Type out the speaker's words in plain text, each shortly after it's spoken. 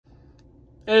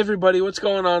Hey everybody, what's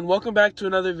going on? Welcome back to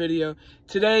another video.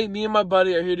 Today, me and my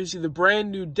buddy are here to see the brand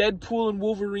new Deadpool and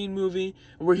Wolverine movie,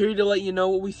 and we're here to let you know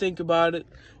what we think about it.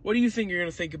 What do you think you're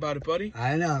going to think about it, buddy? I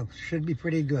don't know. Should be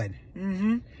pretty good.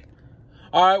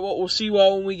 Alright, well, we'll see you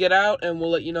all when we get out, and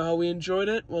we'll let you know how we enjoyed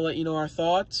it. We'll let you know our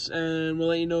thoughts, and we'll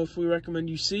let you know if we recommend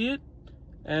you see it.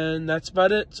 And that's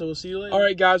about it, so we'll see you later.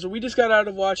 Alright guys, well, we just got out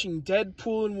of watching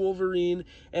Deadpool and Wolverine,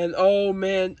 and oh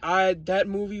man, that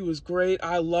movie was great.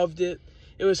 I loved it.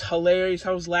 It was hilarious.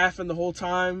 I was laughing the whole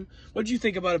time. What did you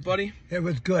think about it, buddy? It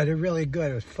was good. It was really good.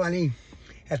 It was funny.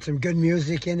 Had some good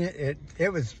music in it.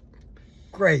 It was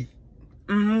great.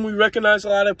 We recognized a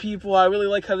lot of people. I really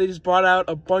like how they just brought out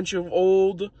a bunch of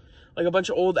old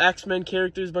X-Men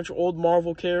characters, a bunch of old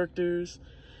Marvel characters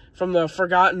from the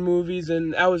forgotten movies,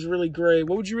 and that was really great.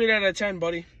 What would you rate out of 10,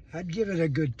 buddy? I'd give it a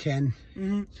good 10.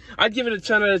 I'd give it a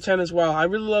 10 out of 10 as well. I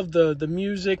really loved the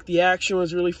music. The action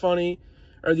was really funny,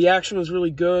 or the action was really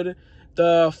good.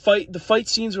 The fight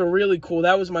scenes were really cool.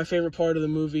 That was my favorite part of the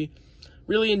movie.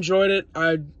 Really enjoyed it.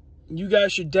 You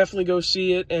guys should definitely go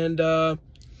see it, and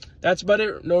that's about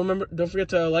it. Don't forget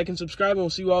to like and subscribe, and we'll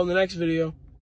see you all in the next video.